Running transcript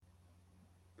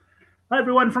Hi,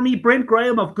 everyone. From me, Brent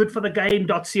Graham of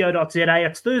goodforthegame.co.za.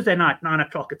 It's Thursday night, 9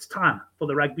 o'clock. It's time for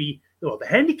the rugby, or the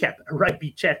handicap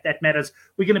rugby chat that matters.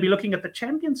 We're going to be looking at the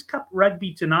Champions Cup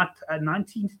rugby tonight,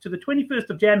 19th to the 21st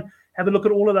of Jan. Have a look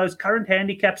at all of those current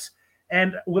handicaps.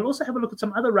 And we'll also have a look at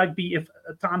some other rugby if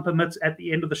time permits at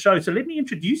the end of the show. So let me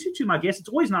introduce you to my guest. It's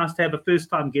always nice to have a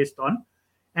first-time guest on.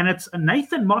 And it's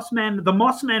Nathan Mossman, the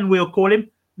Mossman we'll call him.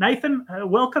 Nathan,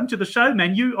 welcome to the show,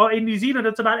 man. You are in New Zealand.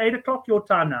 It's about 8 o'clock your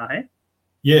time now, hey?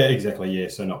 Yeah, exactly. Yeah,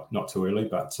 so not too early,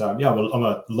 but I'm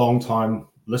a long time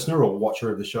listener or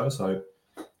watcher of the show, so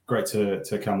great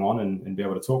to come on and be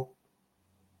able to talk.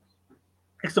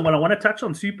 Excellent. Well, I want to touch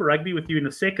on Super Rugby with you in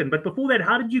a second, but before that,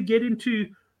 how did you get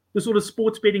into the sort of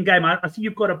sports betting game? I see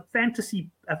you've got a fantasy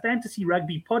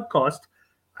rugby podcast,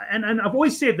 and I've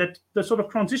always said that the sort of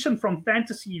transition from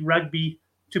fantasy rugby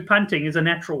to punting is a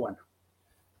natural one.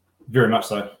 Very much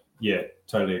so. Yeah,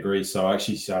 totally agree. So I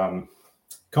actually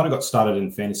kind of got started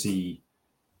in fantasy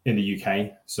in the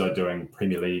UK, so doing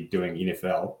Premier League, doing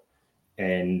NFL,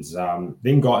 and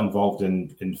then got involved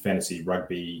in fantasy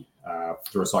rugby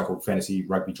through a site called Fantasy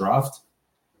Rugby Draft.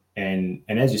 And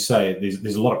as you say,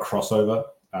 there's a lot of crossover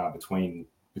between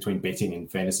betting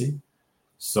and fantasy.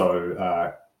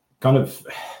 So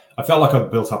I felt like I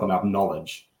built up enough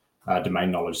knowledge,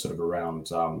 domain knowledge, sort of around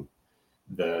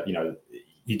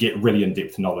you get really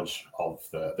in-depth knowledge of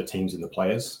the teams and the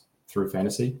players through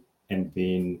fantasy, and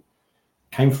then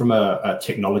came from a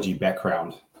technology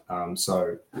background.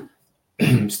 So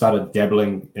started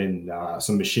dabbling in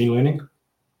some machine learning,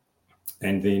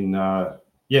 and then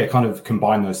kind of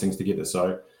combine those things together.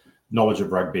 So knowledge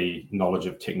of rugby, knowledge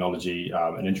of technology,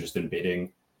 an interest in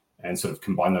betting, and sort of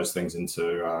combine those things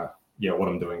into what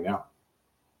I'm doing now.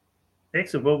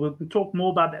 Excellent. Well, we'll talk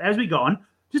more about that as we go on.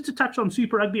 Just to touch on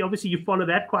Super Rugby, obviously you follow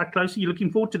that quite closely. You're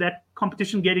looking forward to that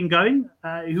competition getting going.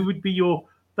 Who would be your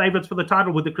favourites for the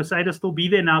title? Would the Crusaders still be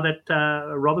there now that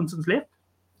Robinson's left?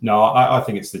 No, I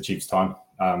think it's the Chiefs' time.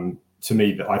 To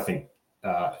me, I think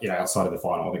outside of the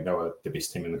final, I think they were the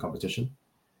best team in the competition,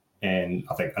 and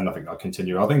I think they'll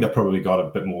continue. I think they've probably got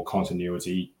a bit more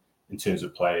continuity in terms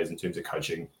of players, in terms of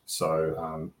coaching.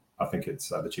 So I think it's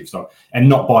the Chiefs' time, and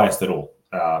not biased at all.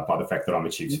 By the fact that I'm a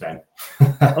Chiefs fan.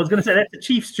 I was going to say, that's a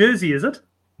Chiefs jersey, is it?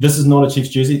 This is not a Chiefs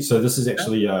jersey. So this is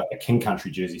actually a King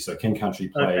Country jersey. So King Country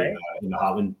play in the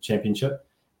Heartland Championship.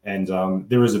 And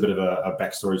there is a bit of a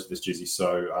backstory to this jersey.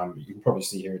 So you can probably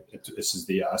see here, this is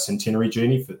the centenary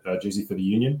jersey for the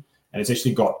Union. And it's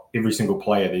actually got every single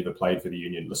player that ever played for the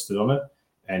Union listed on it.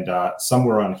 And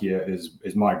somewhere on here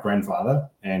is my grandfather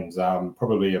and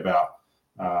probably about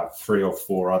 3 or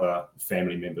 4 other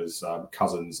family members,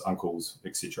 cousins, uncles,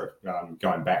 etc.,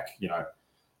 going back,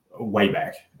 way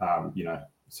back,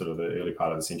 sort of the early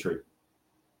part of the century.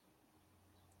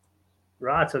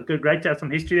 Right, so good, great to have some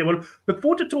history there. Well, look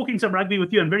forward to talking some rugby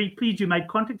with you. I'm very pleased you made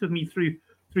contact with me through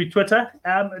Twitter.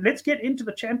 Let's get into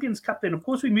the Champions Cup then. Of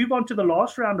course, we move on to the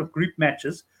last round of group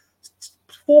matches.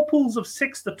 4 pools of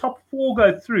 6, the top 4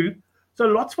 go through. So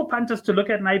lots for punters to look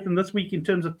at, Nathan, this week in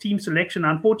terms of team selection.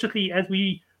 Unfortunately, as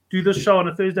we do this show on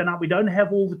a Thursday night, we don't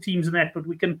have all the teams in that, but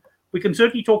we can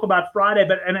certainly talk about Friday,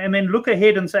 and then look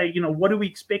ahead and say, what do we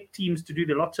expect teams to do?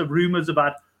 There are lots of rumors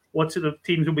about what sort of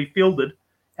teams will be fielded.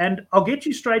 And I'll get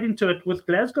you straight into it with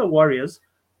Glasgow Warriors.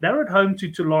 They're at home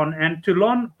to Toulon, and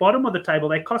Toulon, bottom of the table.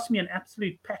 They cost me an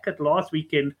absolute packet last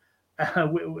weekend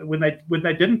when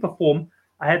they didn't perform.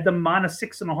 I had them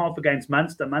 -6.5 against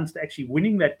Munster. Munster actually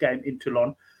winning that game in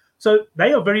Toulon. So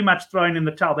they are very much thrown in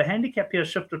the towel. The handicap here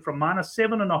shifted from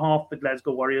 -7.5, the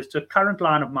Glasgow Warriors, to a current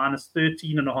line of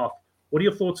 -13.5. What are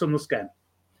your thoughts on this game?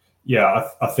 Yeah,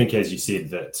 I think, as you said,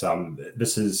 that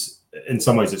this is, in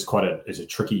some ways, it's a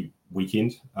tricky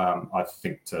weekend. I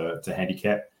think to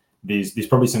handicap. There's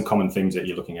probably some common themes that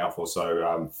you're looking out for.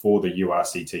 So for the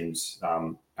URC teams,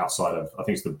 outside of, I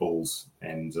think it's the Bulls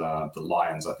and the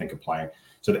Lions, I think, are playing.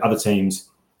 So the other teams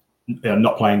are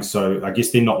not playing. So I guess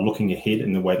they're not looking ahead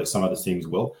in the way that some other teams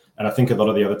will. And I think a lot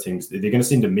of the other teams, they're going to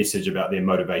send a message about their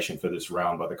motivation for this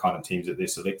round by the kind of teams that they're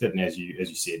selected. And as you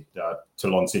said,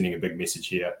 Toulon sending a big message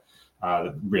here.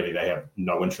 Really, they have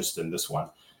no interest in this one.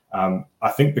 I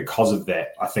think because of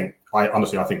that, I think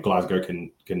Glasgow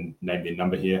can name their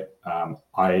number here.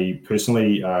 I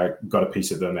personally got a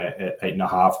piece of them at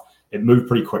 8.5. It moved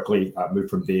pretty quickly, moved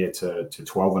from there to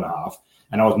 12.5,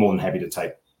 and I was more than happy to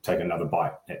take another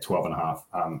bite at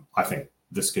 12.5. I think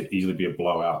this could easily be a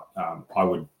blowout. I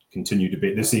would continue to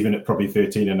bet this even at probably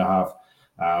 13.5.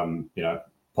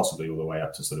 Possibly all the way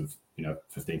up to sort of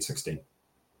 15, 16.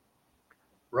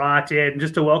 Right, yeah, and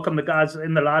just to welcome the guys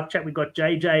in the live chat, we've got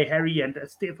JJ, Harry, and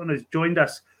Stefan has joined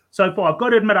us so far. I've got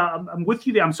to admit, I'm with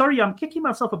you there. I'm sorry, I'm kicking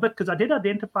myself a bit because I did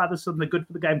identify this in the Good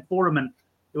for the Game forum, and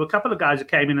there were a couple of guys who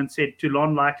came in and said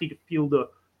Toulon likely to field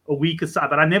a weaker side,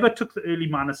 but I never took the early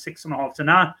 -6.5. So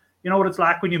now, you know what it's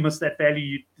like when you miss that value,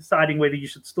 you're deciding whether you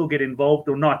should still get involved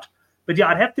or not. But yeah,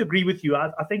 I'd have to agree with you.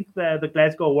 I think the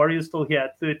Glasgow Warriors still here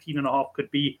at 13.5 could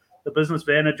be the business.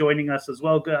 Werner joining us as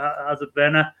well. How's it,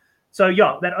 Werner? So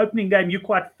yeah, that opening game, you're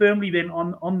quite firmly then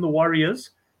on the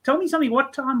Warriors. Tell me something,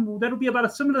 what time? That'll be about a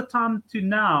similar time to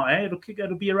now, eh?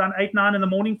 It'll be around 8, 9 in the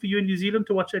morning for you in New Zealand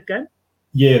to watch that game?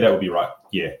 Yeah, that would be right.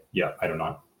 Yeah, 8 or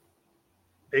 9.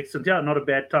 Excellent. Yeah, not a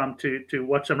bad time to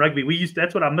watch some rugby.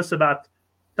 That's what I miss about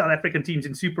South African teams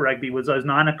in Super Rugby, was those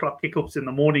 9 o'clock kickoffs in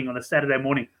the morning on a Saturday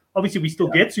morning. Obviously, we still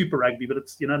get Super Rugby, but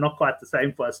it's not quite the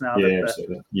same for us now. Yeah,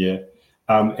 absolutely. Yeah,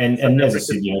 and as I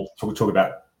said, talk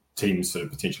about teams sort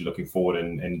of potentially looking forward,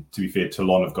 and to be fair,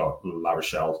 Toulon have got La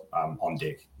Rochelle on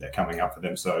deck. They're coming up for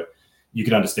them, so you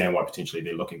can understand why potentially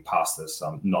they're looking past this.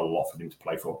 Not a lot for them to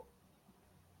play for.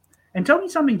 And tell me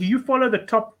something, do you follow the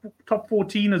top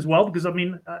 14 as well? Because, I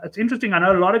mean, it's interesting. I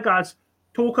know a lot of guys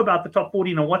talk about the top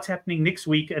 14 and what's happening next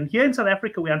week. And here in South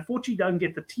Africa, we unfortunately don't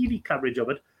get the TV coverage of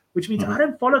it, which means I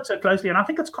don't follow it so closely. And I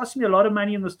think it's costing me a lot of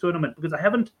money in this tournament because I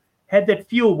haven't had that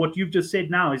feel. What you've just said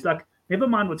now is like, never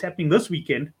mind what's happening this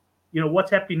weekend.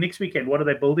 What's happening next weekend? What are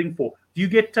they building for? Do you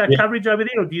get coverage over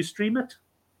there, or do you stream it?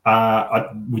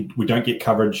 We don't get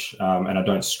coverage, and I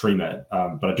don't stream it,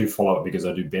 but I do follow it because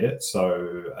I do bet it.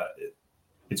 So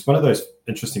it's one of those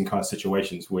interesting kind of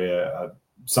situations where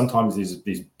sometimes there's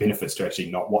these benefits to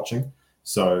actually not watching.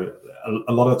 So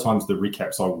a lot of times the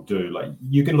recaps I will do, like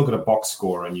you can look at a box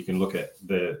score and you can look at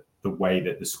the way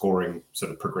that the scoring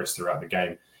sort of progressed throughout the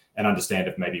game, and understand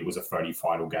if maybe it was a phony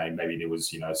final game, maybe there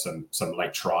was some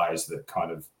late tries that kind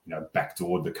of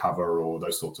backdoored the cover or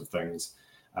those sorts of things.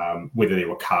 Whether there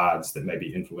were cards that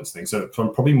maybe influenced things. So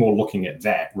I'm probably more looking at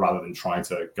that rather than trying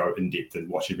to go in depth and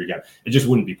watch every game. It just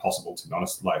wouldn't be possible, to be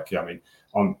honest. Like, I mean,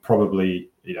 I'm probably,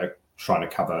 trying to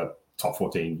cover top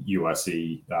 14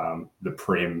 URC, the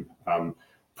Prem,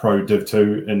 Pro Div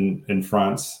 2 in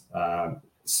France.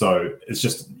 So it's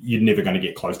just, you're never going to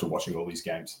get close to watching all these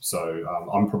games. So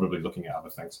I'm probably looking at other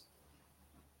things.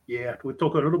 Yeah, we'll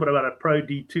talk a little bit about a Pro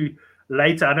D2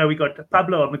 later. I know we got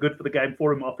Pablo on the Good for the Game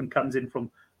forum, often comes in from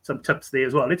some tips there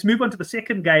as well. Let's move on to the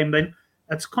second game then.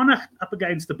 It's Connacht up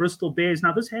against the Bristol Bears.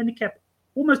 Now, this handicap,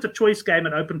 almost a choice game.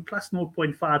 It opened plus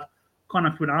 0.5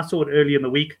 Connacht when I saw it early in the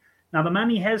week. Now, the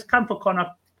money has come for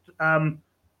Connacht,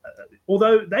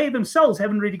 although they themselves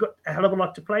haven't really got a hell of a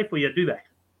lot to play for yet, do they?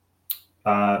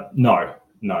 No.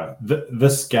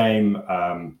 This game,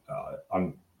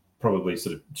 I'm probably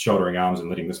sort of shouldering arms and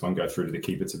letting this one go through to the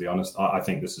keeper, to be honest. I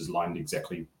think this is lined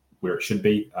exactly where it should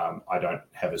be. I don't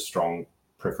have a strong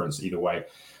preference either way.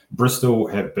 Bristol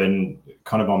have been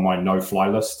kind of on my no-fly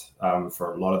list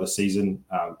for a lot of the season.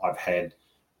 I've had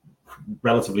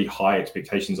relatively high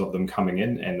expectations of them coming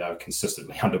in, and they've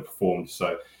consistently underperformed.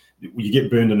 So you get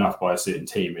burned enough by a certain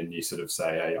team and you sort of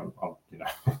say, hey,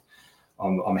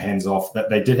 I'm hands off. That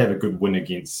they did have a good win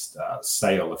against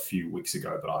Sale a few weeks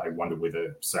ago, but I wonder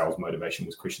whether Sale's motivation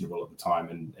was questionable at the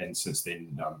time. And since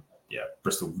then,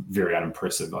 Bristol very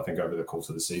unimpressive, I think, over the course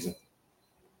of the season.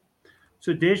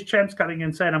 So there's champs coming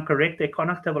in saying I'm correct. They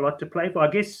Connacht have a lot to play for. I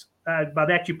guess by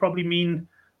that you probably mean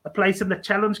a place in the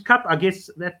Challenge Cup. I guess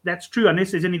that's true,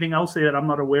 unless there's anything else there that I'm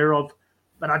not aware of.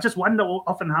 But I just wonder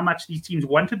often how much these teams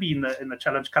want to be in the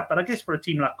Challenge Cup. But I guess for a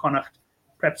team like Connacht,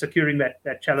 perhaps securing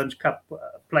that Challenge Cup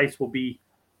place will be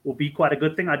quite a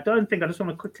good thing. I just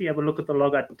want to quickly have a look at the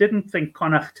log. I didn't think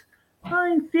Connacht,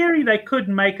 in theory, they could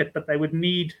make it, but they would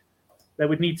need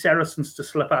Saracens to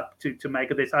slip up to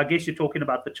make it there. So I guess you're talking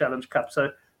about the Challenge Cup.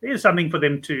 So there's something for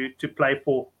them to play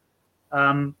for.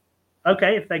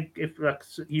 Okay,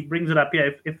 if he brings it up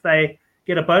here, if they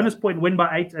get a bonus point, win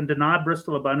by 8, and deny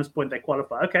Bristol a bonus point, they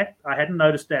qualify. Okay, I hadn't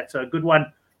noticed that. So a good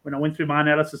one. When I went through my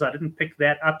analysis, I didn't pick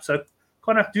that up. So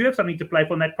Connacht do have something to play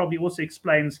for, and that probably also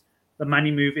explains the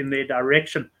money move in their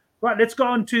direction. Right, let's go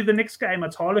on to the next game.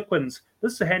 It's Harlequins.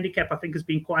 This is a handicap I think has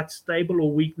been quite stable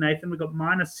all week, Nathan. We've got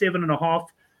minus 7.5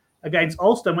 against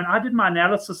Ulster. When I did my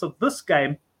analysis of this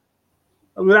game,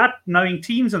 without knowing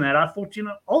teams in that, I thought,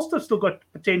 Ulster's still got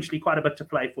potentially quite a bit to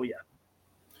play for you.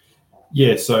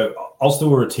 Yeah, so Ulster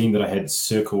were a team that I had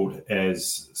circled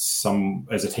as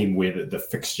a team where the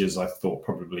fixtures I thought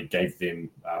probably gave them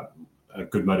a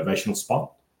good motivational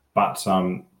spot, but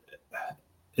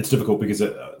it's difficult because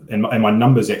and my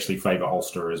numbers actually favour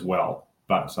Ulster as well.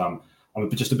 But I'm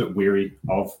just a bit wary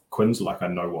of Quins, like I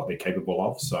know what they're capable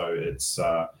of. So it's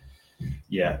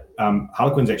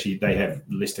Harlequins actually they have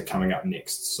Leicester coming up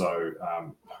next. So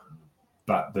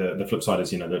But the flip side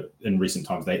is, that in recent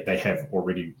times they have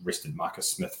already rested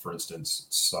Marcus Smith, for instance.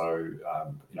 So,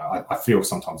 I feel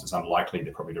sometimes it's unlikely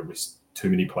they're probably to rest too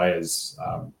many players,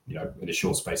 in a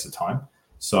short space of time.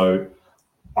 So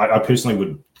I personally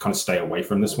would kind of stay away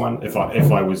from this one. If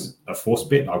I was a forced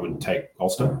bet, I would take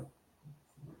Ulster.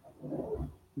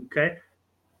 Okay.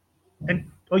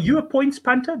 And are you a points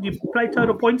punter? Do you play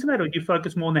total points in that, or do you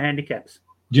focus more on the handicaps?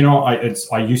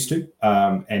 I used to,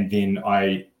 and then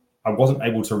I wasn't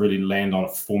able to really land on a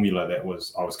formula that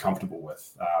I was comfortable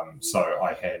with. So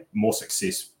I had more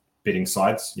success betting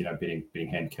sides, betting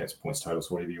handicaps, points totals,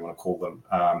 whatever you want to call them.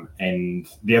 And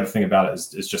the other thing about it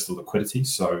is just the liquidity.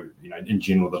 So, in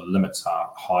general, the limits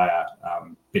are higher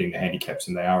betting the handicaps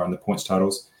than they are on the points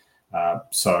totals.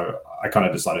 So I kind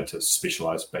of decided to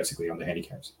specialize basically on the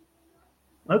handicaps.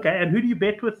 Okay. And who do you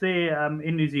bet with there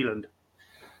in New Zealand?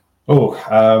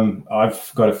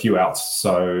 I've got a few outs,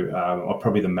 so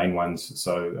probably the main ones.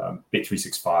 So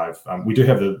Bet365. We do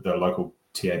have the local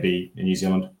TAB in New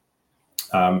Zealand,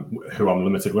 who I'm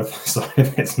limited with, so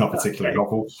it's not particularly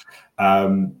helpful.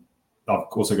 I've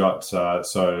also got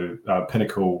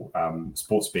Pinnacle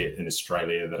Sportsbet in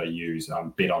Australia that I use.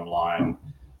 Bet Online.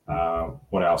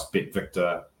 What else? Bet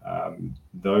Victor.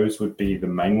 Those would be the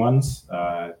main ones.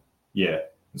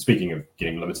 Speaking of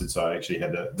getting limited, so I actually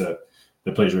had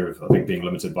the pleasure of, I think, being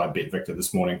limited by Bet Victor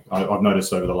this morning. I've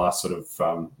noticed over the last sort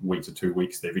of week to 2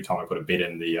 weeks, that every time I put a bet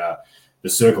in, the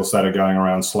circle started going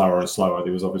around slower and slower.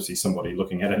 There was obviously somebody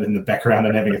looking at it in the background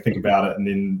and having a think about it. And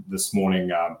then this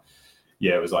morning,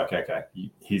 it was like, okay,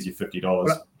 here's your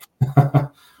 $50.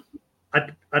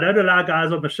 I don't allow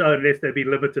guys on the show unless they've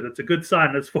been limited. It's a good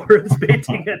sign as far as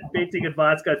betting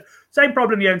advice goes. Same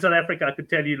problem here in South Africa. I could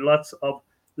tell you lots of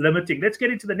limiting. Let's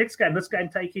get into the next game. This game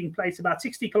taking place about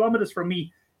 60 kilometers from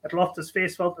me at Loftus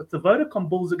Versfeld. It's the Vodacom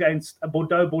Bulls against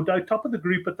Bordeaux. Bordeaux, top of the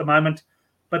group at the moment.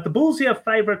 But the Bulls here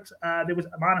favourite. There was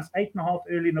minus 8.5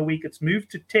 early in the week. It's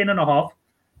moved to 10.5.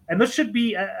 And this should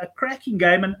be a cracking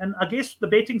game. And I guess the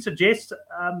betting suggests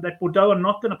that Bordeaux are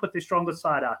not going to put their strongest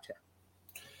side out here.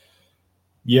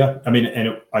 Yeah, I mean,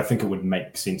 I think it would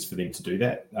make sense for them to do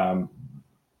that.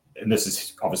 And this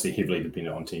is obviously heavily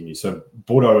dependent on team use. So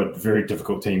Bordeaux are a very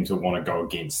difficult team to want to go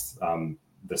against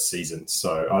this season.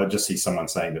 So I just see someone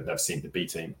saying that they've sent the B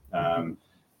team.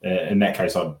 In that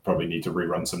case, I'd probably need to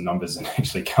rerun some numbers and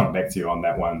actually come back to you on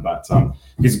that one. But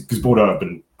because Bordeaux have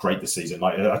been great this season.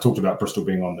 Like I talked about Bristol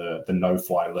being on the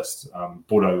no-fly list.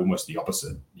 Bordeaux almost the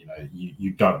opposite.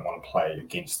 You don't want to play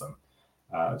against them.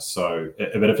 But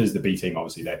if it's the B team,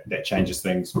 obviously that changes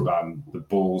things. The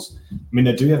Bulls, I mean,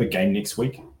 they do have a game next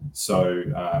week. So,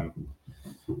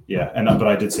 but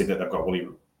I did see that they've got Willie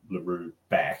LaRue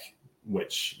back,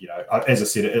 which, as I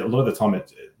said, a lot of the time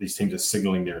these teams are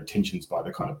signaling their intentions by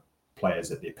the kind of players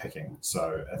that they're picking.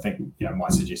 So I think,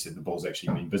 might suggest that the Bulls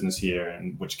actually mean business here,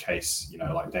 in which case,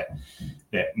 like that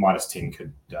minus 10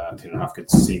 could, 10.5 could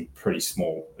seem pretty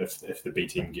small if the B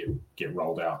team get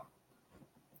rolled out.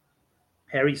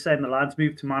 Harry's saying the lines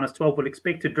move to minus 12. We'll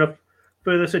expect to drift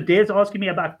further. So Des asking me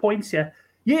about points here.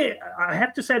 Yeah, I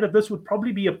have to say that this would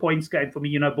probably be a points game for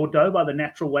me. Bordeaux, by the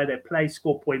natural way they play,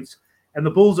 score points. And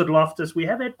the Bulls at Loftus, we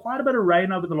have had quite a bit of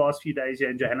rain over the last few days here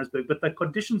in Johannesburg, but the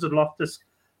conditions at Loftus,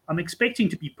 I'm expecting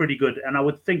to be pretty good. And I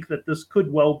would think that this could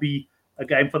well be a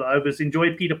game for the overs.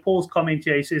 Enjoy Peter Paul's comment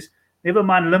here. He says, never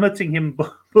mind limiting him.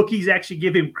 Bookies actually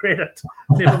give him credit.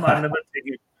 Never mind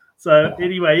limiting him. So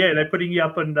anyway, they're putting you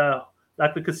up and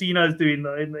like the casinos do in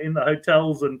the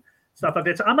hotels and stuff like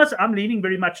that. So I'm leaning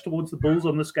very much towards the Bulls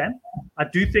on this game. I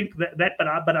do think but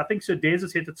I think Sir Des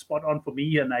has hit it spot on for me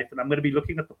here, Nathan. I'm going to be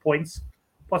looking at the points,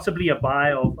 possibly a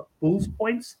buy of Bulls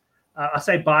points. I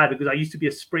say buy because I used to be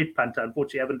a spread punter.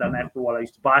 Unfortunately, I haven't done that for a while. I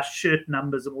used to buy shirt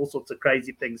numbers and all sorts of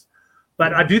crazy things.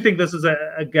 But I do think this is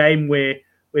a game where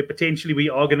potentially we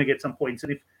are going to get some points.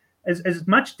 And if as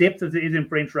much depth as there is in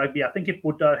French rugby, I think if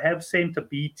Bordeaux have sent a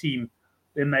B team,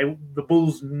 then the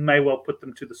Bulls may well put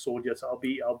them to the sword. Yes, I'll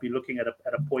be looking at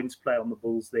a points play on the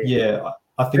Bulls there. Yeah,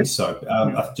 I think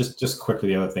so. Just quickly,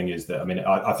 the other thing is that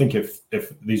I think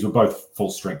if these were both full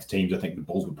strength teams, I think the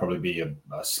Bulls would probably be a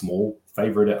small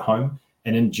favourite at home.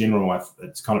 And in general,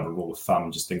 it's kind of a rule of thumb,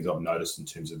 just things I've noticed in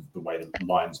terms of the way the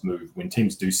lines move. When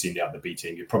teams do send out the B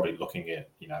team, you're probably looking at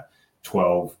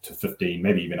 12 to 15,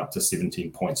 maybe even up to 17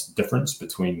 points difference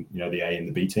between the A and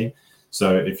the B team.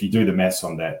 So if you do the maths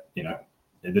on that,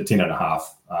 the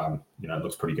 10.5,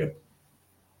 looks pretty good.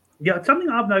 Yeah, it's something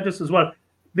I've noticed as well.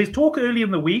 There's talk early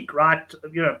in the week, right?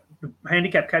 The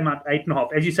handicap came out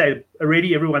 8.5. As you say,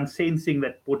 already everyone's sensing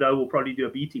that Bordeaux will probably do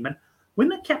a B team. And when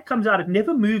the cap comes out, it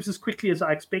never moves as quickly as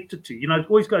I expect it to. It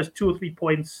always goes 2 or 3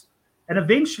 points. And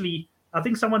eventually, I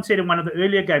think someone said in one of the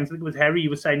earlier games, I think it was Harry, he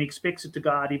was saying he expects it to go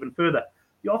out even further.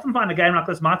 You often find a game like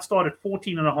this might start at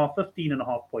 14.5,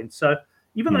 15.5 points. So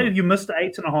even though you missed the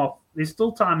 8.5, there's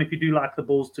still time if you do like the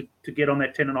Bulls to get on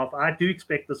that 10.5. I do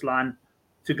expect this line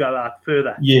to go out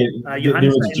further. Yeah, there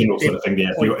is a general sort of thing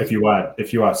there.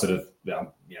 If you are sort of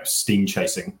steam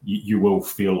chasing, you will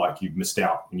feel like you've missed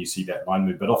out when you see that line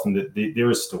move. But often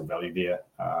there is still value there,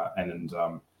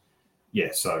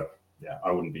 so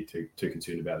I wouldn't be too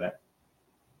concerned about that.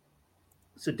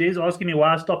 So Des asking me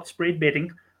why I stopped spread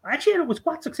betting. Actually, it was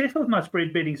quite successful with my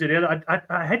spread betting. So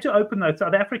I had to open those.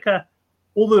 South Africa,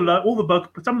 some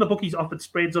of the bookies offered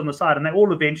spreads on the side, and they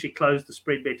all eventually closed the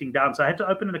spread betting down. So I had to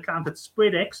open an account at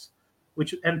SpreadX,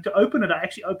 and to open it, I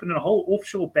actually opened a whole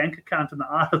offshore bank account in the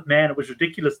Isle of Man. It was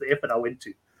ridiculous the effort I went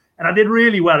to, and I did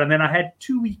really well. And then I had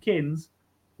 2 weekends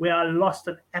where I lost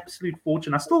an absolute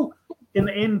fortune. In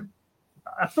the end,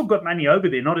 I still got money over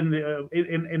there, not in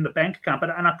the bank account,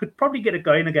 and I could probably get it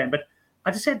going again. But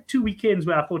I just had 2 weekends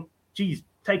where I thought, geez,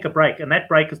 take a break. And that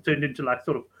break has turned into like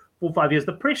sort of 4 or 5 years.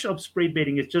 The pressure of spread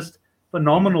betting is just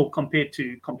phenomenal compared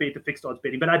to fixed odds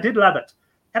betting. But I did love it.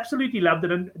 Absolutely loved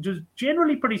it. And it was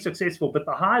generally pretty successful. But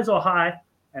the highs are high.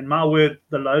 And my word,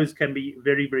 the lows can be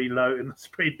very, very low in the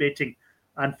spread betting,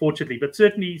 unfortunately. But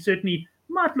certainly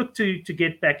might look to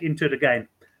get back into it again.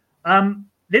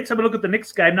 Let's have a look at the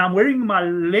next game. Now, I'm wearing my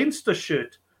Leinster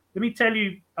shirt. Let me tell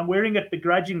you, I'm wearing it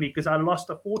begrudgingly because I lost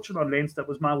a fortune on Leinster. It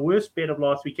was my worst bet of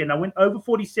last weekend. I went over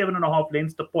 47.5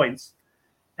 Leinster points,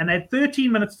 and they had 13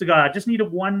 minutes to go. I just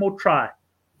needed one more try,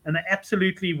 and they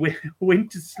absolutely went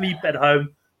to sleep at home,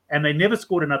 and they never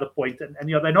scored another point. And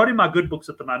they're not in my good books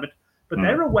at the moment, but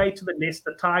they're away to the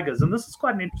Leicester Tigers, and this is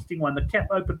quite an interesting one. The cap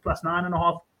opened plus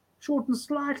 9.5, shortened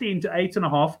slightly into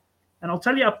 8.5. And I'll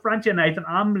tell you up front here, Nathan,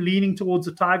 I'm leaning towards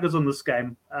the Tigers on this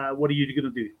game. What are you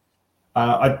going to do?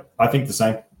 I think the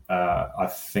same. I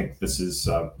think this is,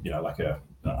 I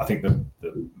think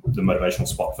the motivational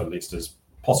spot for Leicester is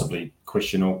possibly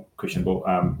questionable.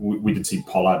 We did see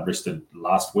Pollard rested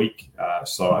last week.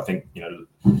 So I think,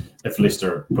 if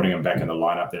Leicester are putting him back in the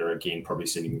lineup, they're again probably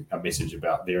sending a message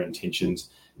about their intentions.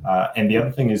 And the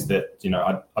other thing is that,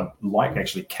 I like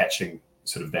actually catching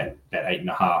sort of that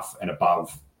 8.5 and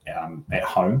above at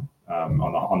home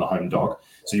on the home dog.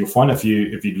 So you'll find if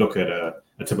you look at a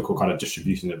typical kind of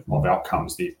distribution of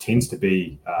outcomes, there tends to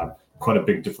be quite a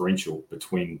big differential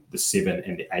between the 7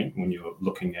 and the 8 when you're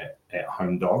looking at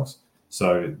home dogs.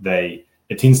 So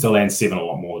it tends to land 7 a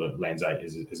lot more than it lands 8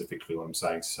 is effectively what I'm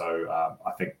saying. So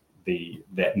I think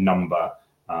that number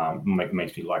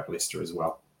makes me like Leicester as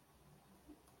well.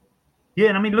 Yeah,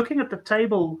 and I mean, looking at the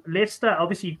table, Leicester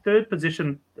obviously third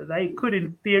position. They could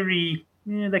in theory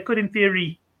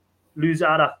lose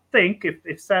out, I think,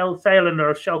 if Sale and La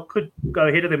Rochelle could go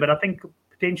ahead of them. But I think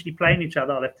potentially playing each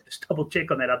other, I'll have to just double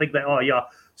check on that. I think they are, yeah.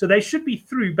 So they should be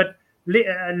through. But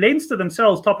Leinster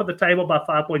themselves, top of the table by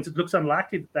 5 points. It looks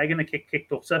unlikely that they're going to get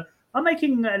kicked off. So I'm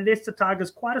making Leicester Tigers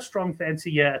quite a strong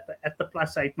fancy here at the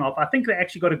plus 8.5. I think they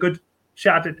actually got a good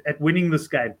shot at winning this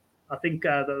game. I think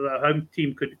the home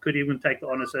team could even take the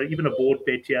honour. So even a board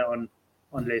bet here on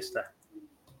Leicester.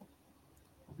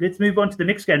 Let's move on to the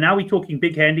next game. Now we're talking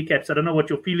big handicaps. I don't know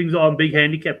what your feelings are on big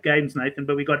handicap games, Nathan,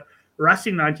 but we got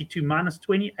Racing 92 minus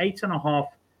 28.5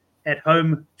 at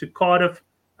home to Cardiff.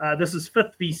 This is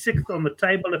 5th v 6th on the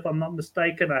table, if I'm not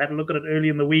mistaken. I had a look at it early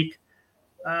in the week.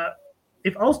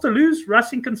 If Ulster lose,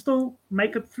 Racing can still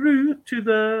make it through to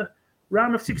the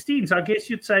round of 16. So I guess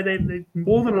you'd say they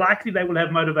more than likely they will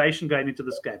have motivation going into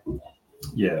this game.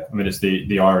 Yeah, I mean, it's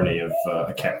the irony of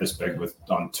a cap this big with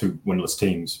 2 winless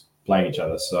teams playing each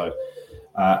other. So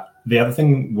the other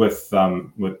thing with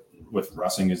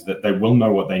Racing is that they will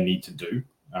know what they need to do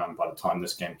by the time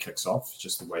this game kicks off,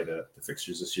 just the way the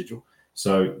fixtures are scheduled.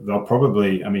 So they'll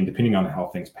probably, I mean, depending on how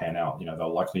things pan out,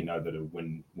 they'll likely know that a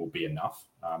win will be enough.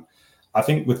 I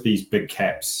think with these big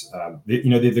caps, they're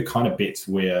the kind of bets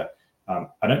where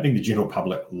I don't think the general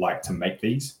public like to make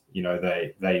these.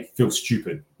 They feel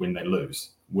stupid when they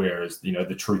lose. Whereas,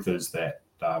 the truth is that,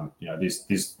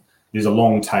 there's a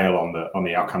long tail on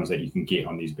the outcomes that you can get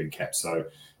on these big caps. So,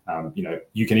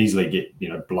 you can easily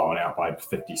get, blown out by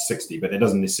 50, 60, but that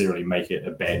doesn't necessarily make it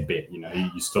a bad bet. You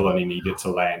still only need it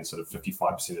to land sort of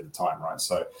 55% of the time, right?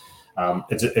 So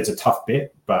it's a tough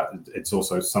bet, but it's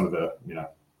also some of the,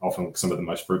 often some of the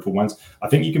most fruitful ones. I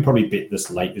think you can probably bet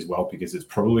this late as well because it's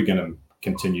probably going to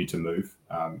continue to move.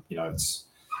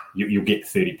 You'll get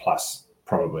 30 plus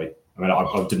probably. I mean,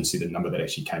 I didn't see the number that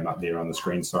actually came up there on the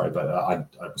screen, sorry, but I think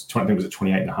it was at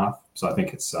 28.5. So I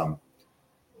think it's those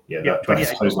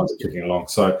ones are kicking along.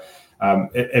 So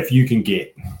if you can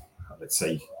get, let's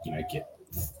say, get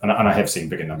and I have seen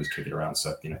bigger numbers kicking around,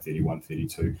 so 31,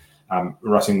 32.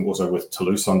 Racing also with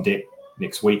Toulouse on deck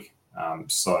next week,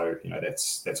 so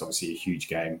that's obviously a huge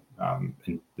game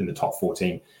in the top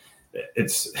 14.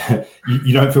 It's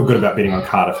you don't feel good about betting on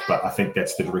Cardiff, but I think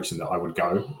that's the direction that I would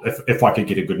go if I could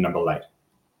get a good number late.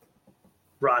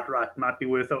 Right. Might be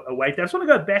worth a wait. I just want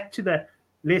to go back to the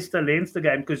Leicester-Leinster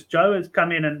game because Joe has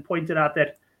come in and pointed out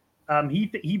that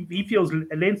he feels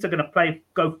Leinster are going to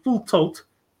go full tilt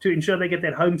to ensure they get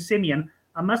that home semi. And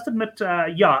I must admit,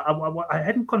 I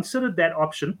hadn't considered that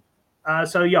option.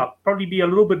 Probably be a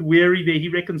little bit wary there. He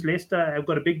reckons Leicester have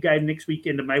got a big game next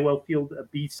weekend and may well field a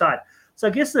B side. So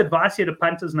I guess the advice here to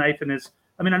punters, Nathan, is,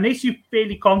 unless you're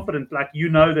fairly confident, like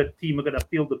that team are going to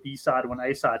field the B side or an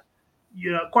A side,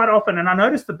 quite often, and I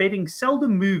notice the betting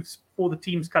seldom moves before the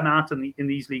teams come out in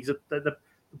these leagues. The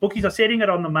bookies are setting it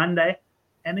on the Monday,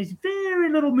 and there's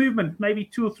very little movement, maybe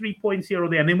 2 or 3 points here or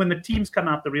there. And then when the teams come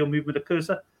out, the real movement occurs.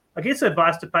 So I guess the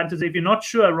advice to punters, if you're not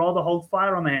sure, rather hold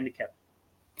fire on the handicap.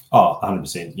 Oh,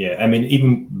 100%. Yeah.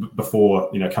 Even before,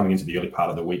 coming into the early part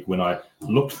of the week, when I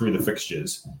looked through the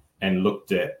fixtures and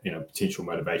looked at, potential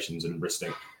motivations and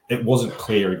resting, it wasn't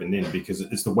clear even then because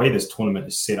it's the way this tournament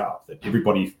is set up that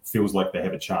everybody feels like they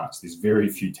have a chance. There's very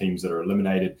few teams that are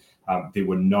eliminated. There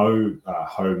were no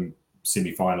home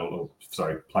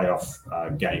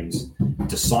playoff games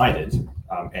decided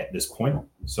at this point.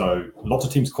 So lots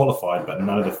of teams qualified, but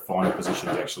none of the final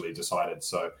positions actually decided.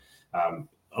 So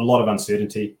a lot of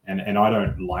uncertainty, and I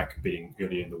don't like being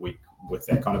early in the week with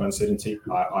that kind of uncertainty.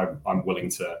 I'm willing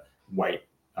to wait,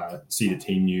 see the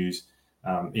team news,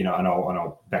 and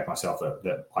I'll back myself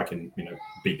that I can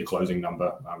beat the closing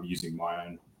number using my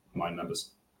own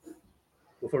numbers.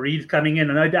 Well, for Reed coming in,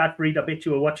 and no doubt, Reed, I bet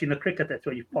you were watching the cricket. That's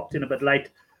why you popped in a bit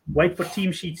late. Wait for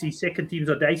team sheets. These second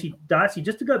teams are dicey.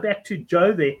 Just to go back to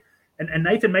Joe there, and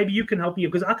Nathan, maybe you can help me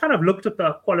because I kind of looked at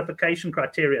the qualification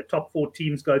criteria. Top 4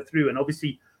 teams go through, and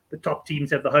obviously the top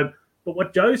teams have the home. But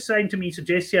what Joe's saying to me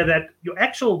suggests here that your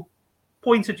actual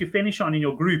points that you finish on in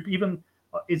your group even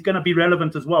is going to be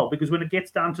relevant as well, because when it gets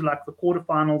down to like the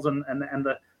quarterfinals and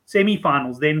the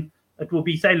semi-finals, then it will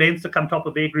be, say, Leinster come top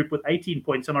of their group with 18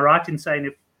 points. Am I right in saying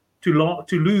if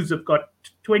Toulouse have got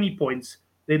 20 points,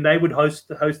 then they would host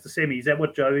the semi? Is that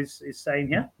what Joe is saying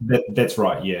here? That's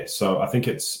right, yeah. So I think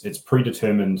it's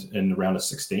predetermined in the round of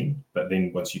 16, but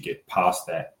then once you get past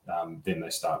that, then they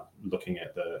start looking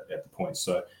at the points.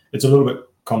 So it's a little bit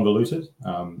convoluted,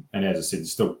 and as I said,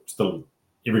 still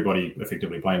everybody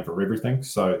effectively playing for everything.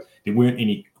 So there weren't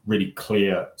any really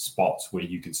clear spots where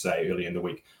you could say early in the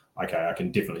week, okay, I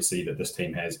can definitely see that this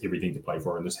team has everything to play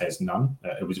for and this has none.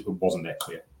 It wasn't that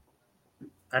clear.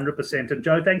 100%. And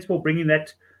Joe, thanks for bringing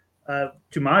that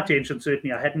to my attention.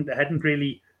 Certainly, I hadn't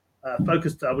really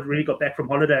focused. I really got back from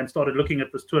holiday and started looking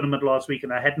at this tournament last week,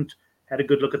 and I hadn't had a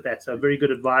good look at that. So very good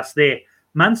advice there.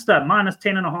 Munster minus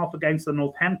 10.5 against the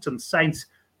Northampton Saints.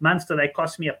 Munster, they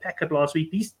cost me a packet last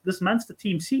week. This Munster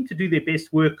team seem to do their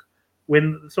best work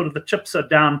when sort of the chips are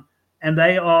down, and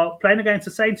they are playing against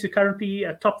the Saints, who currently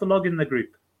top the log in the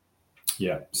group.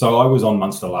 Yeah, so I was on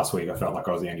Munster last week. I felt like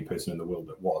I was the only person in the world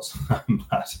that was,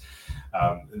 but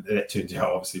that turned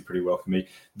out obviously pretty well for me.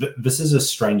 This is a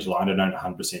strange line. I don't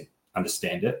 100%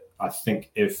 understand it. I think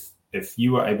if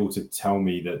you were able to tell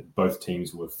me that both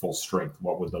teams were full strength,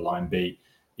 what would the line be?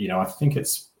 I think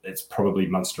it's probably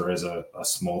Munster as a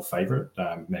small favourite,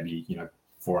 maybe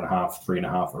 4.5,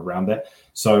 3.5 around that.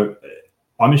 So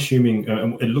I'm assuming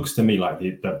it looks to me like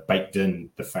they've baked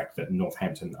in the fact that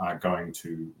Northampton are going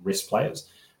to rest players.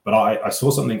 But I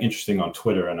saw something interesting on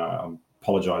Twitter, and I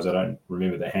apologise, I don't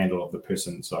remember the handle of the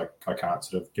person, so I can't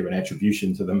sort of give an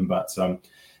attribution to them. But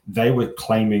they were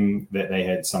claiming that they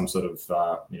had some sort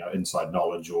of inside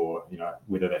knowledge, or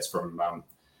whether that's from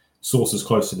sources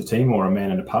close to the team or a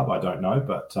man in a pub, I don't know.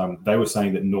 But they were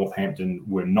saying that Northampton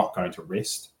were not going to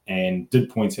rest, and did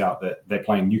point out that they're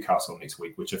playing Newcastle next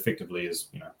week, which effectively is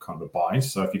kind of a bye.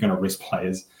 So if you're going to rest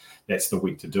players, that's the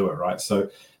week to do it, right? So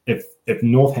if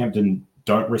Northampton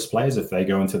don't rest players, if they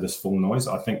go into this full noise,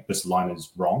 I think this line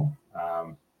is wrong.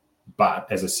 But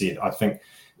as I said, I think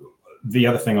the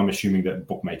other thing I'm assuming that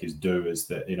bookmakers do is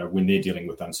that when they're dealing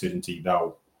with uncertainty,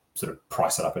 they'll sort of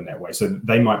price it up in that way. So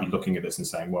they might be looking at this and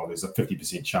saying, well, there's a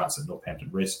 50% chance that Northampton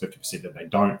rest, 50% that they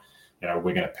don't.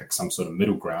 We're going to pick some sort of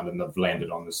middle ground, and they've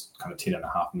landed on this kind of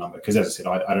 10.5 number. Because as I said,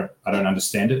 I don't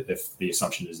understand it if the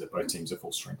assumption is that both teams are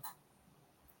full strength.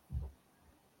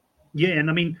 Yeah, and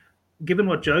I mean, given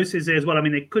what Joe says there as well, I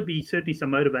mean, there could be certainly some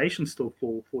motivation still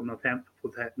for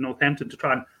Northampton to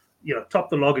try and top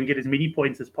the log and get as many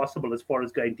points as possible as far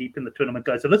as going deep in the tournament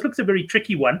goes. So this looks a very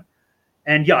tricky one.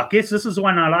 And yeah, I guess this is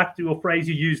one I like your phrase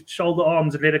you used, shoulder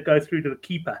arms and let it go through to the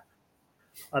keeper.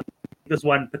 I think this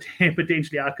one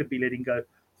potentially I could be letting go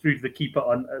through to the keeper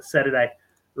on Saturday.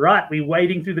 Right, we're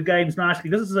wading through the games nicely.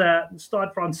 This is a Stade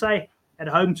Francais at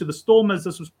home to the Stormers.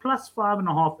 This was plus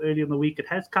 5.5 early in the week. It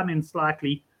has come in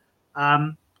slightly.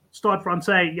 Stade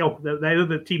Francais, they were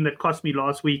the team that cost me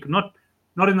last week. Not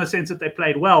in the sense that they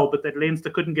played well, but that Leinster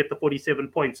couldn't get the 47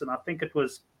 points. And I think it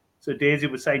was, so Desi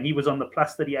was saying he was on the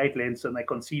plus 38 Leinster, and they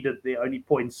conceded their only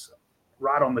points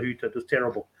right on the hooter. It was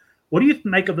terrible. What do you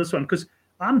make of this one? Because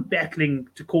I'm battling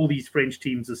to call these French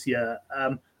teams this year.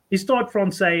 Is Stade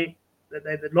Francais,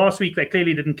 last week they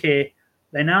clearly didn't care.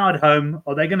 They're now at home.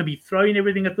 Are they going to be throwing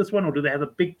everything at this one, or do they have a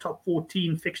big top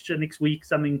 14 fixture next week,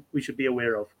 something we should be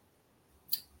aware of?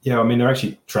 Yeah, I mean, they're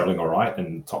actually traveling all right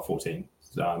in top 14.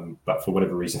 But for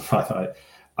whatever reason,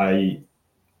 I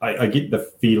get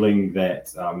the feeling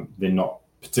that they're not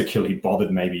particularly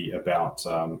bothered maybe about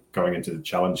going into the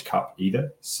Challenge Cup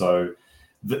either. So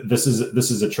this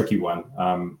is a tricky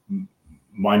one.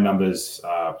 My numbers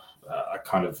are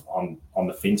kind of on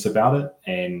the fence about it,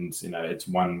 and it's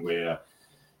one where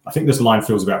I think this line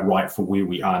feels about right for where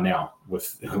we are now,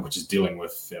 which is dealing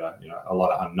with a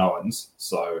lot of unknowns.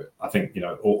 So I think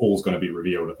all's going to be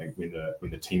revealed, I think,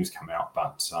 when the teams come out.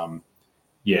 But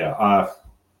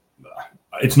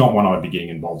it's not one I would be getting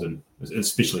involved in,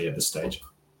 especially at this stage.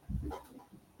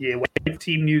 Yeah,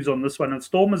 team news on this one, and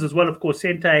Stormers as well. Of course,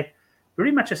 Sente,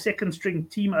 very much a second string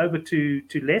team over to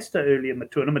Leicester early in the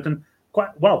tournament, and quite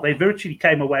well, they virtually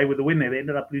came away with a win there. They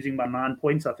ended up losing by 9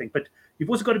 points, I think. But you've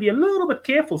also got to be a little bit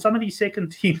careful. Some of these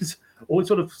second teams, or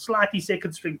sort of slightly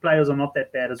second string players, are not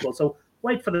that bad as well. So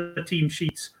wait for the team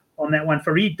sheets on that one.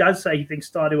 Farid does say he thinks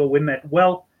Stade will win that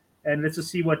well. And let's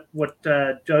just see what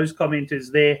Joe's comment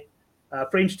is there.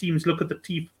 French teams look at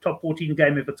the top 14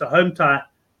 game. If it's a home tie,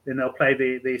 then they'll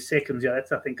play their seconds. Yeah,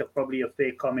 that's, I think, probably a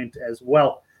fair comment as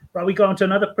well. Right, we go on to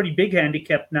another pretty big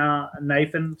handicap now,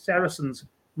 Nathan. Saracens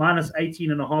minus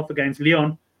 18.5 against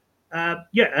Lyon.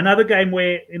 Another game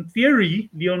where, in theory,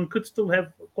 Lyon could still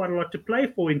have quite a lot to play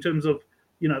for in terms of,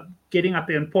 getting up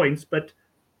there in points. But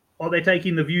are they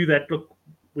taking the view that, look,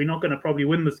 we're not going to probably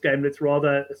win this game, let's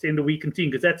rather send a weakened team?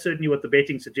 Because that's certainly what the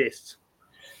betting suggests.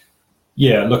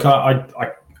 Yeah, look, I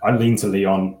lean to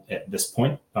Lyon at this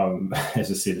point. As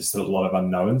I said, there's still a lot of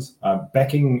unknowns.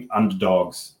 Backing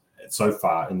underdogs so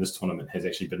far in this tournament has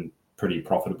actually been pretty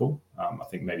profitable. I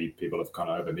think maybe people have kind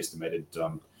of overestimated.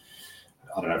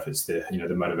 I don't know if it's the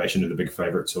motivation of the big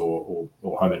favourites or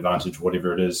home advantage,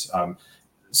 whatever it is.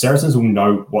 Saracens will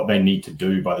know what they need to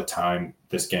do by the time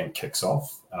this game kicks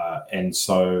off, and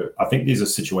so I think there's a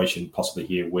situation possibly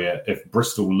here where if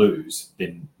Bristol lose,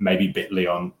 then maybe bet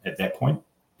Lyon at that point,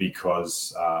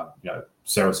 because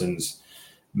Saracens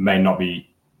may not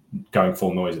be going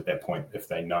full noise at that point if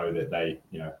they know that they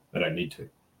don't need to.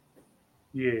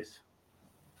 Yes.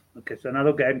 Okay, so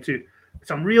another game too.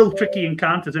 Some real tricky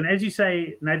encounters, and as you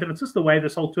say, Nathan, it's just the way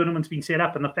this whole tournament's been set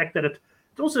up, and the fact that it's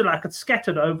also like it's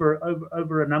scattered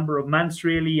over a number of months,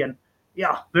 really, and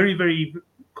very, very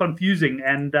confusing.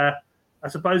 And I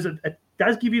suppose it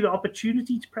does give you the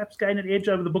opportunity to perhaps gain an edge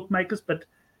over the bookmakers, but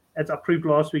as I proved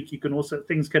last week,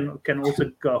 things can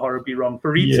also go horribly wrong.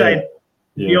 Farid saying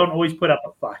Lyon always put up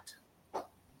a fight.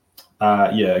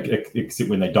 Except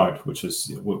when they don't, which is,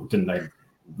 didn't they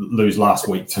lose last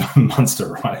week to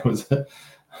Munster, right? Was it?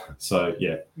 So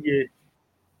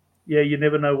you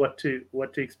never know what to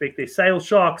expect there. Sale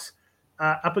Sharks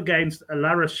up against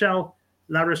La Rochelle.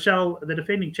 La Rochelle, the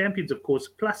defending champions, of course,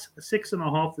 plus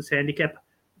 6.5 this handicap.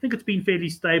 I think it's been fairly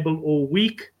stable all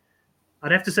week.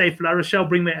 I'd have to say, if La Rochelle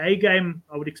bring their A game,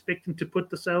 I would expect them to put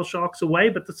the Sale Sharks away.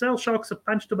 But the Sale Sharks have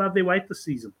punched above their weight this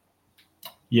season.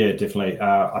 Yeah, definitely.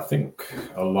 I think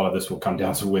a lot of this will come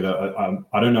down to whether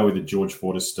I don't know whether George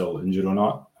Ford is still injured or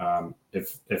not.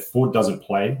 If Ford doesn't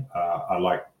play, I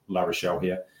like La Rochelle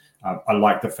here. I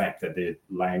like the fact that they're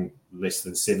laying less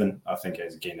than 7. I think,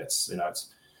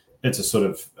 it's a sort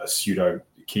of a pseudo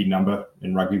key number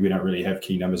in rugby. We don't really have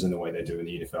key numbers in the way they do in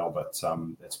the NFL, but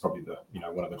that's probably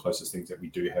one of the closest things that we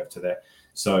do have to that.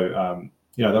 So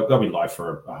they'll be live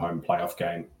for a home playoff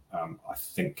game. I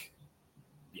think.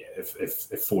 Yeah,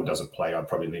 if Ford doesn't play, I'd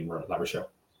probably lean La Rochelle.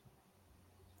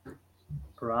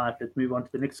 Right, let's move on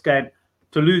to the next game.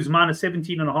 Toulouse minus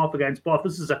 17.5 against Bath.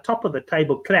 This is a top of the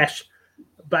table clash,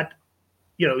 but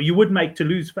you would make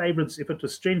Toulouse favourites if it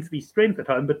was strength v strength at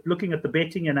home. But looking at the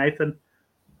betting, and Nathan,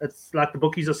 it's like the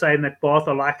bookies are saying that Bath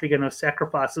are likely going to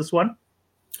sacrifice this one.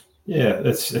 Yeah,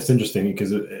 it's interesting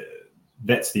because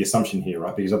that's the assumption here,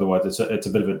 right? Because otherwise it's a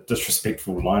bit of a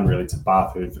disrespectful line, really, to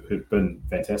Bath, who've been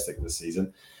fantastic this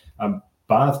season.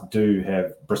 Bath do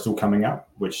have Bristol coming up,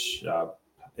 which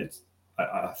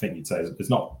I think you'd say it's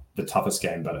not the toughest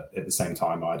game, but at the same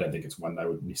time, I don't think it's one they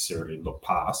would necessarily look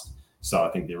past. So I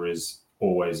think there is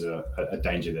always a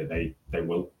danger that they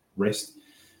will rest.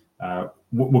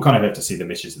 We'll kind of have to see the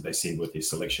message that they send with their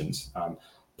selections.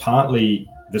 Partly,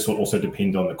 this will also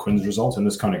depend on the Quins result, and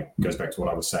this kind of goes back to what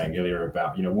I was saying earlier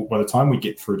about, by the time we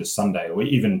get through to Sunday, or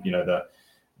even,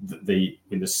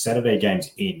 when the Saturday games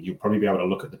end, you'll probably be able to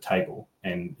look at the table,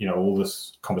 and all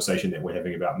this conversation that we're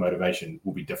having about motivation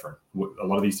will be different. A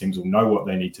lot of these teams will know what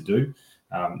they need to do,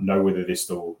 know whether they're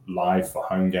still live for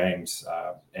home games,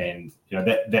 and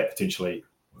that potentially,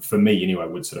 for me anyway,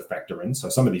 would sort of factor in. So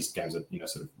some of these games are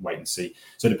sort of wait and see.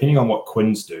 So depending on what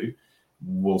Quins do,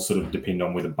 will sort of depend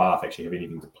on whether Bath actually have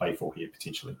anything to play for here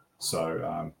potentially.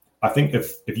 So I think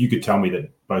if you could tell me that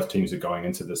both teams are going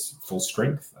into this full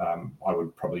strength, I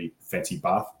would probably fancy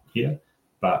Bath here.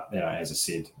 But as I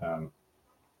said,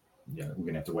 we're going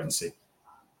to have to wait and see.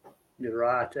 You're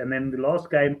right. And then the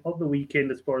last game of the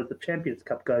weekend, as far as the Champions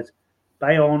Cup goes,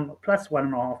 Bayonne plus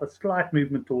 1.5, a slight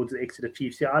movement towards the Exeter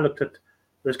Chiefs. Yeah, I looked at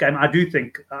this game. I do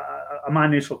think my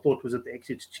initial thought was that the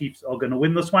Exeter Chiefs are going to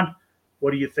win this one. What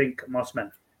do you think,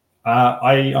 Mossman?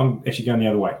 I'm actually going the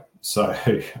other way. So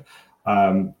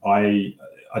I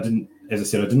didn't, as I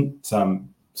said, I didn't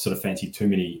sort of fancy too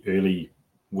many early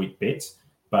week bets,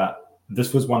 but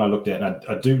this was one I looked at, and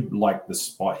I do like the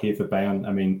spot here for Bayonne.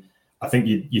 I mean, I think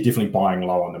you're definitely buying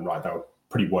low on them, right? They were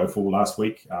pretty woeful last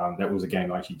week. That was a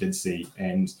game I actually did see,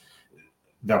 and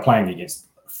they were playing against,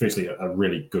 firstly, a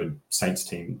really good Saints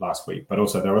team last week, but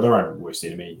also they were their own worst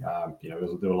enemy. There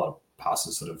were a lot of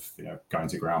passes sort of going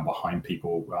to ground behind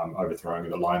people, overthrowing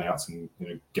the lineouts and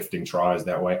gifting tries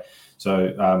that way.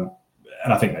 So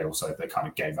and I think they kind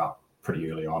of gave up pretty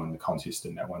early on in the contest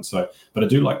in that one. So, but I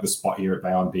do like the spot here at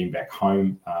Bayonne being back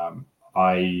home.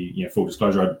 Full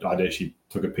disclosure, I actually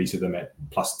took a piece of them at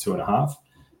plus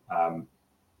 2.5.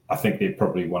 I think they're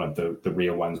probably one of the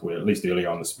real ones where at least early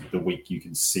on the week you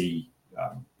can see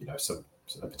some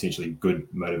a potentially good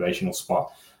motivational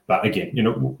spot. But again,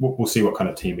 we'll see what kind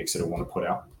of team Exeter want to put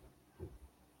out.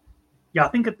 Yeah, I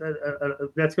think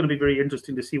that's going to be very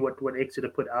interesting to see what Exeter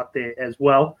put out there as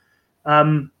well.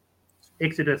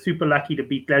 Exeter super lucky to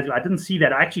beat Glasgow. I didn't see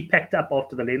that. I actually packed up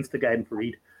after the Leinster game for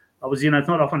Reed. I was, it's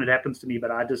not often it happens to me,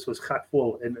 but I just was cut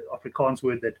full in Afrikaans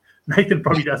word that Nathan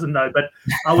probably doesn't know. But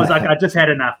I was like, I just had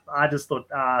enough. I just thought,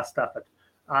 stuff it.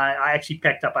 I actually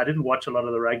packed up. I didn't watch a lot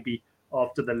of the rugby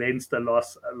after the Leinster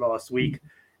loss last week.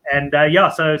 And so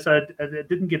I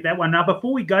didn't get that one. Now,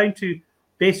 before we go into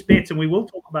best bets, and we will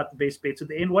talk about the best bets at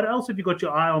the end, what else have you got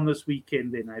your eye on this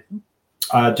weekend then, Nathan?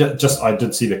 I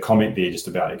did see the comment there just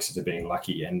about Exeter being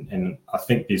lucky, and I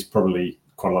think there's probably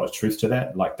quite a lot of truth to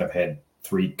that. Like, they've had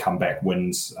 3 comeback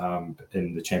wins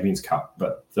in the Champions Cup,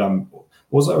 but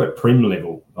also at Prem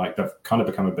level, like, they've kind of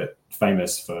become a bit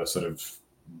famous for sort of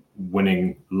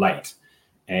winning late.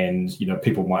 And,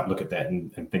 people might look at that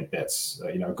and think that's,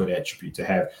 a good attribute to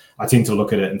have. I tend to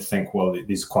look at it and think, well,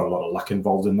 there's quite a lot of luck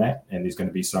involved in that. And there's going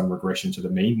to be some regression to the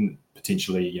mean.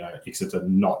 Potentially, Exeter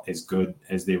not as good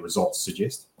as their results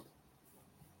suggest.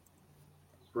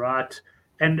 Right.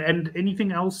 And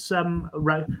anything else? I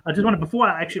just want to, before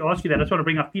I actually ask you that, I just want to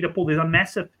bring up Peter Paul. There's a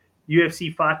massive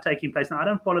UFC fight taking place. Now, I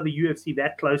don't follow the UFC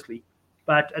that closely,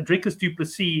 but Dricus du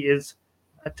Plessis is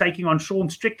taking on Sean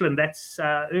Strickland. That's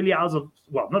early hours of,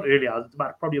 well, not early hours, it's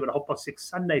probably about 6:30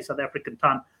 Sunday, South African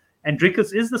time. And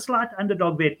Dricus is the slight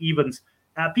underdog there at evens.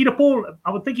 Peter Paul,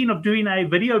 I was thinking of doing a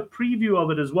video preview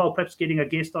of it as well, perhaps getting a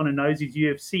guest on who knows his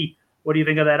UFC. What do you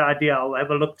think of that idea? I'll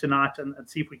have a look tonight and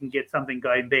see if we can get something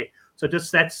going there. So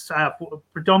just that's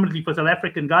predominantly for South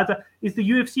African guys. Is the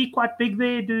UFC quite big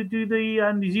there? Do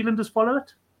the New Zealanders follow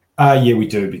it? Yeah, we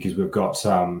do, because we've got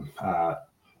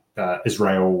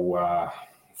Israel.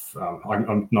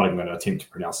 I'm not even going to attempt to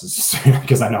pronounce this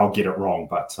because I know I'll get it wrong,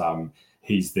 but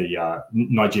he's the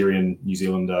Nigerian New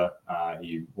Zealander.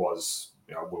 He was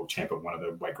world champ at one of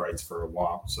the weight grades for a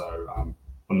while, so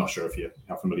I'm not sure if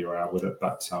how familiar you are with it,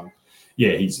 but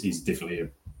he's definitely a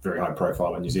very high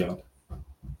profile in New Zealand.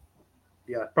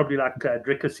 Yeah, probably like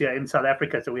Dricus here in South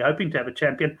Africa, so we're hoping to have a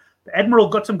champion. The Admiral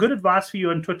got some good advice for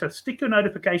you on Twitter. Stick your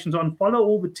notifications on, follow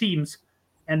all the teams,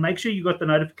 and make sure you got the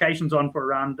notifications on for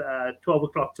around 12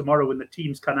 o'clock tomorrow when the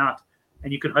teams come out,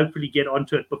 and you can hopefully get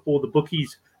onto it before the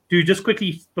bookies do. Just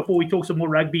quickly, before we talk some more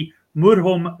rugby,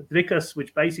 Murhum Dricus,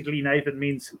 which basically, Nathan,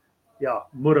 means,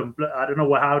 Murhum. I don't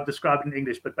know how to describe it in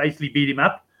English, but basically beat him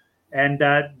up. And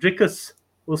Dricus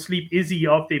will sleep Izzy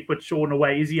after he put Sean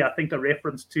away. Izzy, I think, a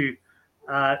reference to,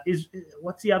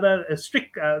 what's the other,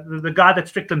 the guy that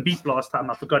Strickland beat last time?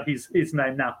 I forgot his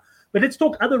name now. But let's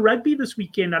talk other rugby this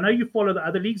weekend. I know you follow the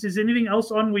other leagues. Is there anything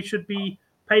else on we should be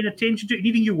paying attention to?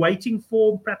 Anything you're waiting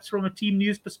for, perhaps from a team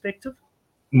news perspective?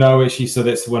 No, actually, so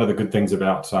that's one of the good things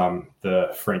about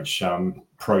the French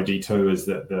Pro D2 is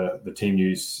that the team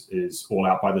news is all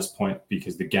out by this point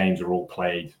because the games are all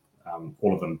played,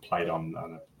 all of them played on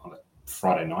a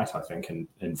Friday night, I think,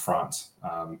 in France.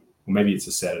 Or maybe it's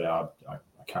a Saturday. I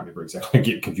can't remember exactly. I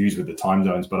get confused with the time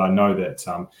zones, but I know that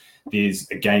there's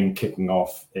a game kicking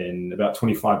off in about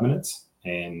 25 minutes,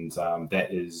 and that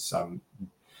is...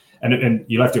 And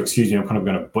you'll have to excuse me, I'm kind of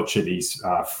going to butcher these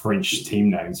French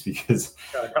team names because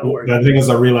the thing is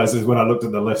I realized is when I looked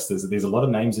at the list is that there's a lot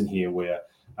of names in here where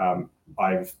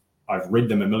I've read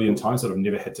them a million times, but I've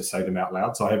never had to say them out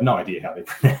loud. So I have no idea how they're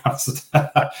pronounced.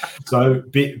 So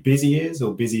Béziers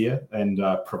or Béziers and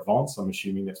Provence, I'm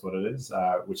assuming that's what it is,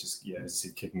 which is, as I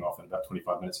said, kicking off in about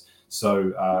 25 minutes.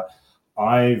 So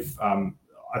I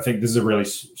think this is a really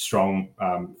strong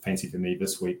fancy for me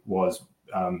this week was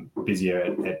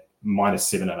Béziers at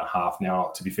 -7.5.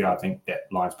 Now, to be fair, I think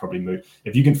that line's probably moved.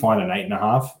 If you can find an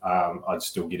 8.5, I'd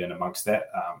still get in amongst that.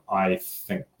 I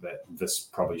think that this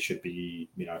probably should be,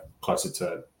 closer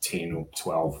to 10 or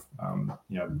 12,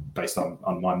 based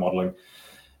on my modelling.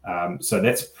 So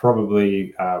that's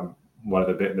probably one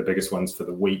of the biggest ones for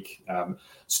the week.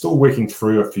 Still working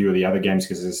through a few of the other games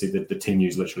because, as I said, the team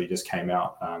news literally just came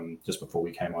out just before we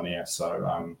came on air.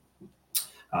 So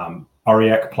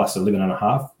Aurillac plus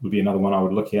 11.5 would be another one I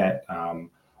would look at.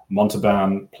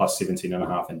 Montauban plus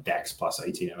 17.5 and Dax plus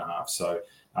 18.5. So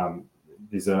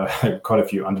there's quite a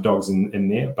few underdogs in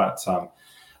there, but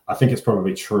I think it's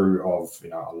probably true of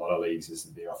a lot of leagues is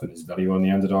that there often is value on the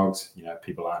underdogs.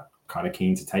 People aren't kind of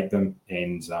keen to take them,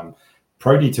 and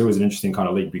Pro D2 is an interesting kind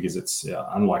of league because it's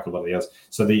unlike a lot of the others.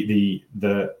 So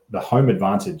the home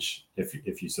advantage,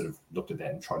 if you sort of looked at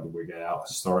that and tried to work it out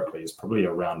historically, is probably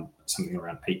something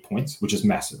around 8 points, which is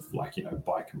massive. Like,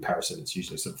 by comparison, it's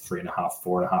usually sort of 3.5,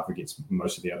 4.5 against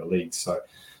most of the other leagues. So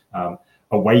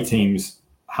away teams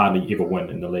hardly ever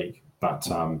win in the league, but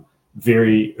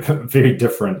very, very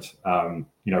different,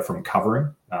 from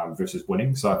covering versus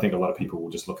winning. So I think a lot of people will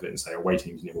just look at it and say away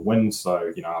teams never win.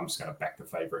 So, I'm just going to back the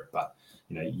favorite. But,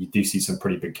 you do see some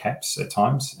pretty big caps at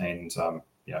times. And,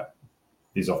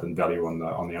 there's often value on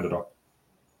the underdog.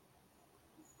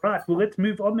 Right. Well, let's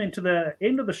move on then to the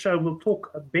end of the show. We'll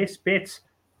talk best bets.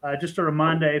 Just a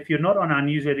reminder, if you're not on our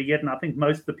newsletter yet, and I think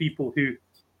most of the people who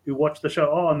watch the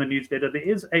show are on the newsletter, there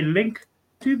is a link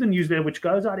to the newsletter, which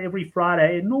goes out every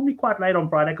Friday, and normally quite late on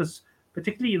Friday, because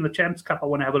particularly in the Champs Cup, I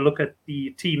want to have a look at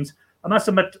the teams. I must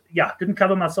admit, didn't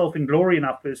cover myself in glory in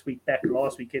our first week back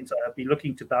last weekend, so I'll be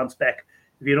looking to bounce back.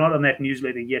 If you're not on that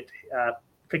newsletter yet,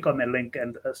 click on that link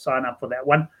and sign up for that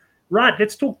one. Right,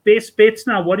 let's talk best bets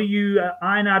now. What are you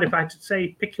eyeing out? If I had to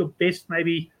say, pick your best,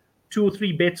 maybe 2 or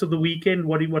 3 bets of the weekend,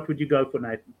 what would you go for,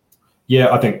 Nathan?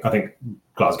 Yeah, I think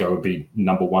Glasgow would be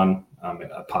number one,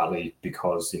 partly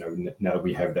because now that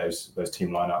we have those team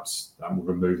lineups, we'll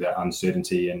remove that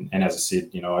uncertainty. And as I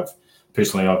said,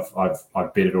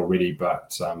 I've bet it already,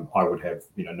 but I would have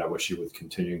no issue with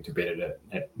continuing to bet it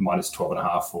at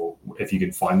 -12.5, or if you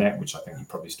can find that, which I think you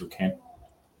probably still can.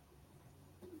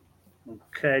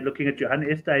 Okay, looking at Johan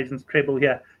Esthuizen's treble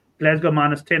here. Glasgow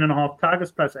 -10.5,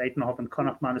 Tigers plus 8.5, and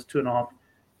Connacht -2.5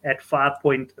 at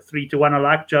 5.3 to 1. I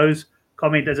like Joe's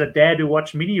comment as a dad who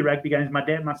watched mini rugby games.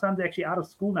 My son's actually out of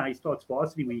school now. He starts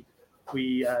varsity.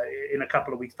 We in a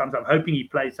couple of weeks' time. So I'm hoping he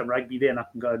plays some rugby there and I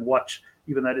can go and watch,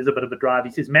 even though it is a bit of a drive.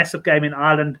 He says massive game in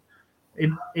Ireland.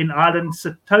 In Ireland,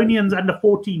 Setonians under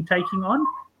 14 taking on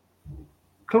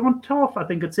Clontarf, I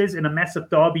think it says, in a massive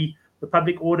derby. The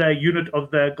public order unit of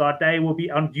the Gardaí will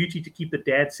be on duty to keep the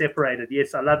dads separated.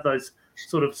 Yes, I love those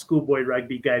sort of schoolboy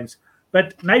rugby games.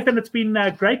 But Nathan, it's been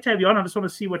great to have you on. I just want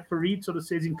to see what Fareed sort of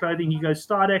says in clothing. He goes,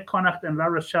 Stade, Connacht, and La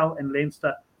Rochelle and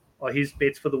Leinster are his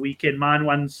bets for the weekend. Mine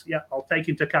ones, I'll take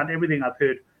into account everything I've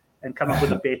heard and come up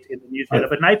with a bet in the newsletter.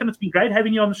 But Nathan, it's been great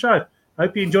having you on the show.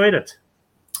 Hope you enjoyed it.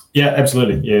 Yeah,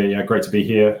 absolutely. Yeah, great to be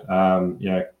here.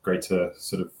 Great to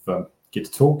sort of get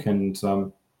to talk and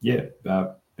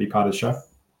be part of the show.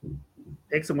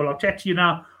 Excellent. Well, I'll chat to you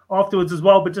now afterwards as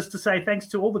well. But just to say thanks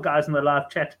to all the guys in the live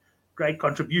chat. Great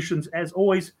contributions as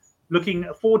always. Looking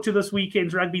forward to this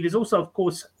weekend's rugby. There's also, of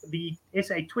course, the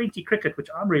SA20 cricket, which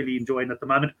I'm really enjoying at the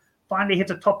moment. Finally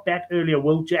hit a top bat earlier.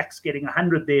 Will Jacks getting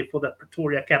 100 there for the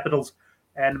Pretoria Capitals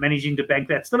and managing to bank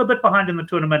that. Still a bit behind in the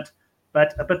tournament,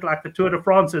 but a bit like the Tour de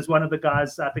France, as one of the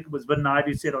guys, I think it was Vin Knight,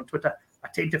 who said on Twitter, I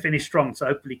tend to finish strong, so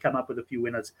hopefully come up with a few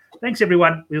winners. Thanks,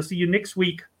 everyone. We'll see you next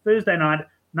week, Thursday night,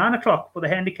 9 o'clock for the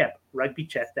Handicap Rugby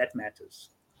Chat That Matters.